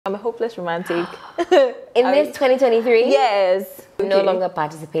I'm a hopeless romantic. In this 2023? Yes. You're no longer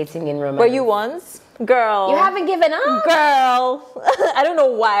participating in romance. Were you once? Girl. You haven't given up? Girl. I don't know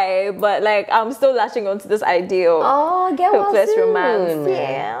why, but like I'm still latching onto this ideal. Oh, get well hopeless soon. romance.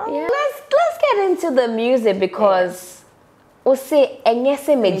 Yeah. Let's get into the music because we'll say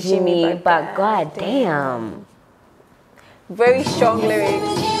Enyese Mejimi, but god damn. Very strong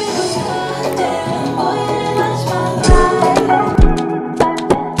lyrics.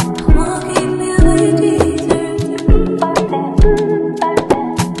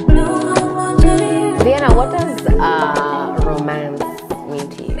 What does romance mean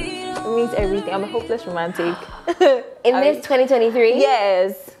to you? It means everything. I'm a hopeless romantic. In this 2023?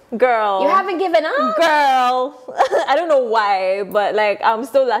 Yes. Girl. You haven't given up? Girl. I don't know why, but like I'm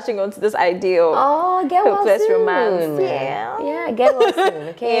still latching onto this ideal. Oh, get well hopeless soon. romance. Yeah. Yeah, get well soon,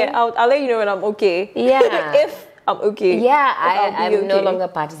 okay? Yeah, I'll let you know when I'm okay. Yeah. If I'm okay. Yeah, I'm okay. no longer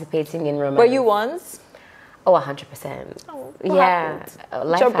participating in romance. Were you once? Oh, 100%. Oh, yeah.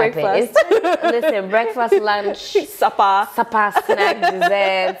 Life your happened. breakfast? Listen, breakfast, lunch, supper, snack,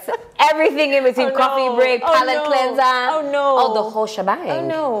 desserts, everything in between, coffee break, palate cleanser. Oh no. Oh, the whole shebang. Oh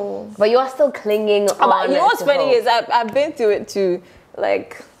no. But you are still clinging on. You know what's funny is I've been through it too.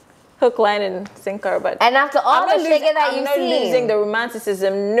 Like, hook, line, and sinker, but and after all the shaking that you've seen, I'm not losing the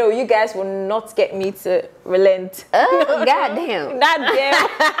romanticism. No, you guys will not get me to relent. Oh, goddamn. Goddamn.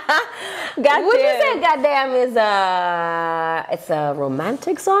 Goddamn. Would you say goddamn is it's a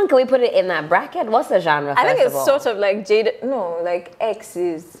romantic song? Can we put it in that bracket? What's the genre? I think it's sort of like jaded. No, like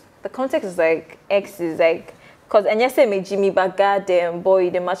exes. The context is like exes, like because Enyese Mejimi, but goddamn boy,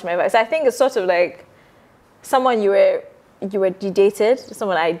 you didn't match my vibe. So I think it's sort of like someone you dated,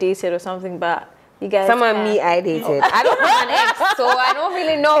 someone I dated or something, but you guys. Someone I dated. I don't have an ex, so I don't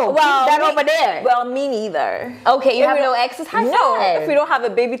really know. Well, keep that over there. Well, me neither. Okay, you have no exes? No, if we don't have a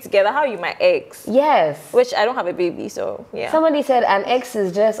baby together, how are you my ex? Yes. Which I don't have a baby, so yeah. Somebody said an ex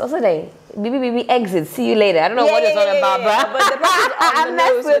is just, also they, baby, exit, see you later. I don't know what it's all about, bro. But the person's on the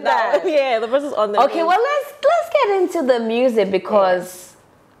nose with that. Yeah, the person's on the nose. Okay, well, let's get into the music because...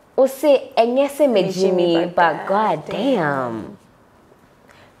 We'll say Enyese Mejimi, but god damn.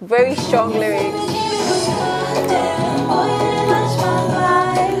 Very strong lyrics.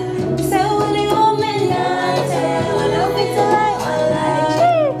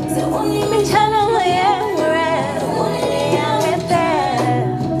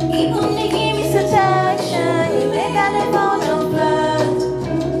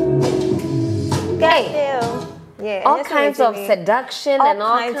 Yeah, all kinds of seduction and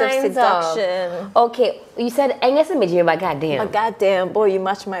all kinds of seduction. Okay, you said Enyese Mejimi, but goddamn. But goddamn, boy, you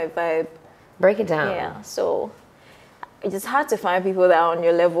match my vibe. Break it down. Yeah, so it's hard to find people that are on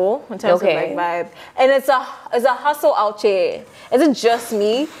your level in terms of like vibe, and it's a hustle out here. Isn't just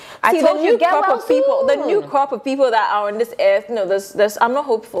me. I See, told the you new get crop well of people, soon. the new crop of people that are on this earth. No, there's. I'm not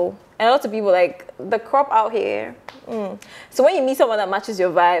hopeful, and a lot of people like the crop out here. So when you meet someone that matches your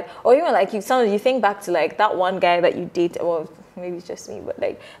vibe, or even like you think back to like that one guy that you date, well, maybe it's just me, but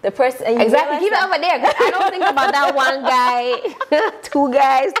like the person. And you exactly, keep it over there. I don't think about that one guy, two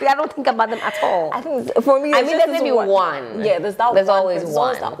guys. I don't think about them at all. I think for me, I mean, there's maybe one. Yeah, there's always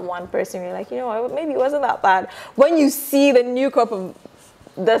one. There's that one person. You're like, you know what? Maybe it wasn't that bad. When you see the new crop of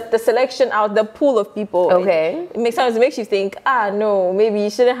the selection out, the pool of people, okay, it makes you think, no, maybe you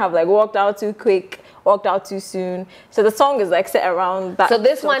shouldn't have like walked out too quick. Walked out too soon. So the song is like set around that. So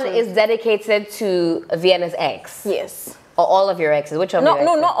this one is dedicated to Vienna's ex? Yes. Or all of your exes? Which of your exes?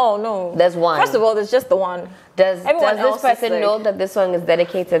 No, not all, no. There's one. First of all, there's just the one. Does this person know that this song is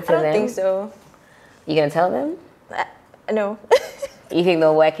dedicated to them? I don't think so. You gonna tell them? No. You think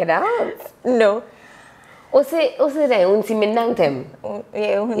they'll work it out? No. You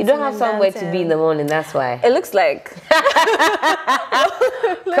don't have somewhere to be in the morning, that's why. It looks like.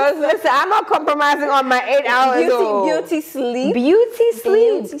 Because listen, I'm not compromising on my 8 hours. Beauty sleep. Beauty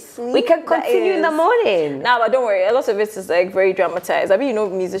sleep. We can continue in the morning. Nah, but don't worry. A lot of it is like very dramatized. I mean,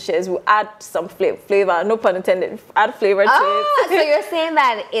 musicians will add some flavor, no pun intended, add flavor to it. So you're saying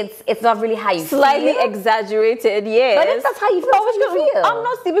that it's not really how you Slightly feel? exaggerated, yes. But if that's how you feel, I'm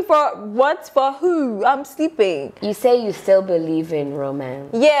not sleeping for what? For who? I'm sleeping. You say you still believe in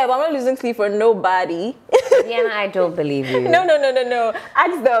romance. Yeah, but I'm not losing sleep for nobody. Yeah, I don't believe you. No.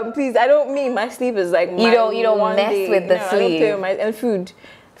 Ask them, please. I don't mean my sleep is like you don't mess with the sleep. I don't play with and food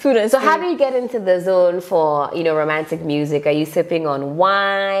and so sleep. How do you get into the zone for romantic music? Are you sipping on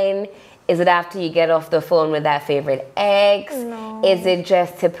wine? Is it after you get off the phone with that favorite ex? No. Is it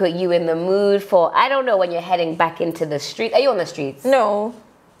just to put you in the mood for, I don't know, when you're heading back into the street? Are you on the streets? No.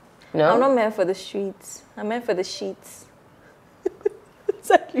 No? I'm not meant for the streets. I'm meant for the sheets. It's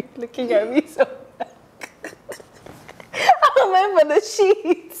like you looking at me so I remember the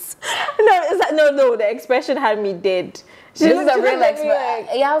sheets. No, it's like no. The expression had me dead. This is a real expression. Like,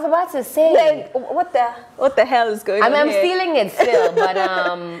 yeah, I was about to say. Like, what the hell is going on? I'm here? stealing it still, but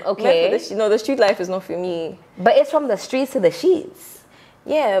okay. The street life is not for me. But it's from the streets to the sheets.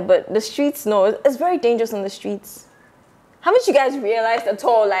 Yeah, but the streets, no, it's very dangerous on the streets. Haven't you guys realized at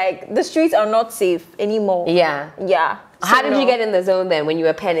all? Like the streets are not safe anymore. Yeah. Yeah. How did you get in the zone then when you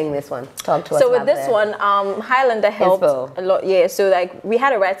were penning this one? Talk to us. So with this one, Highlander helped a lot. Yeah. So like we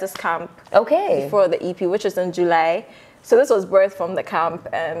had a writers camp. Okay. Before the EP, which was in July. So this was birthed from the camp,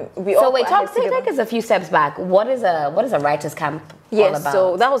 and we. So wait, take us a few steps back. What is a writers camp all about?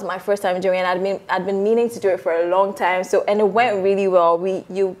 So that was my first time doing it. I'd been meaning to do it for a long time. So and it went really well.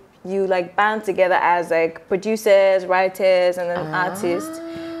 You like band together as like producers, writers, and then artists.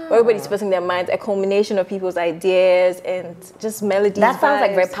 Everybody's putting their minds, a culmination of people's ideas and just melodies. That sounds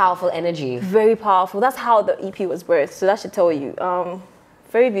like very powerful energy. Very powerful. That's how the EP was birthed. So that should tell you.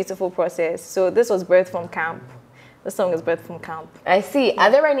 Very beautiful process. So this was birthed from camp. The song is birthed from camp. I see.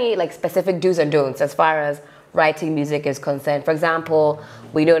 Are there any like specific do's and don'ts as far as writing music is concerned? For example,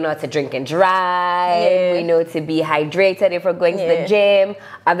 we know not to drink and drive. Yeah. We know to be hydrated if we're going to the gym.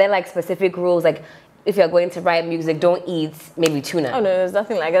 Are there like specific rules like if you're going to write music, don't eat maybe tuna? Oh no, there's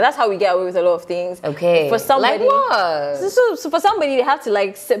nothing like that. That's how we get away with a lot of things. Okay. For somebody, like what? So for somebody, they have to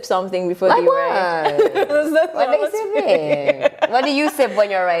like sip something before they write. What What do you sip when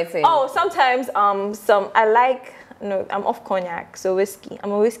you're writing? Oh, sometimes I'm off cognac, so whiskey.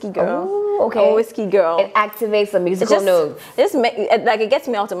 I'm a whiskey girl. Oh, okay. I'm a whiskey girl. It activates the musical notes. It gets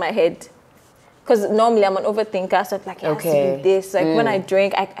me out of my head. Because normally I'm an overthinker, so it's like, it has to be this. Like when I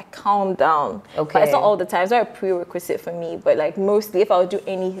drink, I calm down. Okay. But it's not all the time. It's not a prerequisite for me. But like mostly, if I would do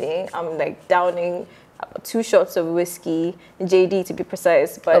anything, I'm like downing 2 shots of whiskey, JD to be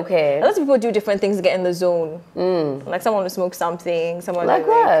precise. But a lot of people do different things to get in the zone. Like someone will smoke something, someone like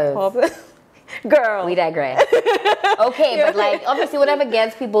will pop. Girl. We digress. Okay, but like obviously whatever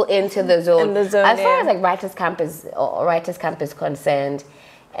gets people into the zone. In the zone, as far as like writers camp is concerned,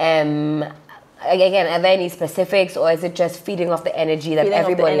 again, are there any specifics or is it just feeding off the energy that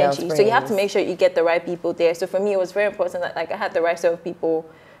everybody else brings? So you have to make sure you get the right people there. So for me, it was very important that like I had the right set of people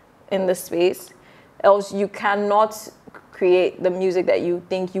in the space. Else you cannot create the music that you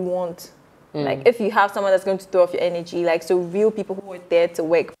think you want. Like if you have someone that's going to throw off your energy, like so real people who are there to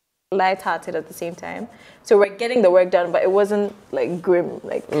work light-hearted at the same time. So we're getting the work done, but it wasn't like grim.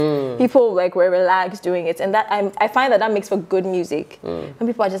 Like people like were relaxed doing it, and that I find that makes for good music. And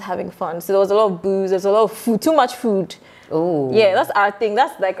people are just having fun. So there was a lot of booze, there's a lot of food, too much food. Oh, yeah, that's our thing.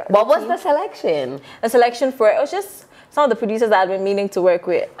 That's like. What was the selection? The selection for it was just some of the producers that I'd been meaning to work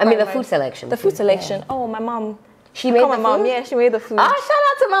with. I mean, the food selection. The food selection. Yeah. Oh, my mom. She made my mom. Yeah, she made the food. Oh, shout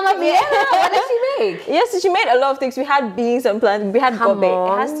out to Mama Vienna. What did she make? Yes, she made a lot of things. We had beans and plantains. We had gobe.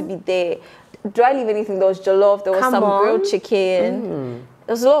 It has to be there. Do I leave anything? There was jollof. There was some grilled chicken.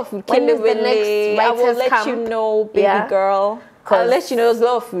 There was a lot of food. When is the next I will let you know, baby girl. I'll let you know there's a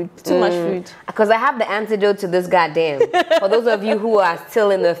lot of food. Too much food. Because I have the antidote to this goddamn. For those of you who are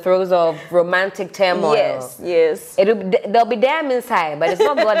still in the throes of romantic turmoil. Yes. There'll be damn inside, but it's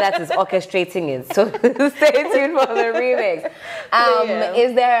not God that is orchestrating it. So stay tuned for the remix.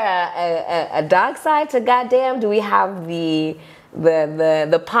 Is there a dark side to goddamn? Do we have the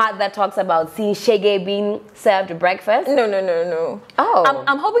part that talks about seeing Shege being served breakfast? No. Oh.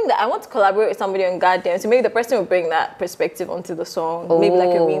 I'm hoping that I want to collaborate with somebody on Goddamn, so maybe the person will bring that perspective onto the song. Maybe like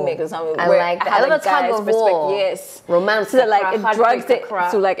a remix or something. I like that. I love a tug of war. Yes. Romance. So that like it drags it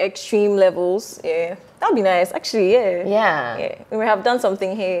to like extreme levels. Yeah. That'd be nice. Actually, yeah. We may have done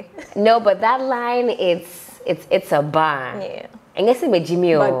something here. No, but that line, it's a bar. Yeah. I guess it's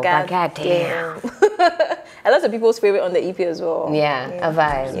Jimmy, but goddamn. A lot of people's favorite on the EP as well. Yeah. A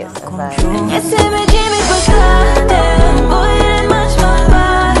vibe. Yes. A vibe.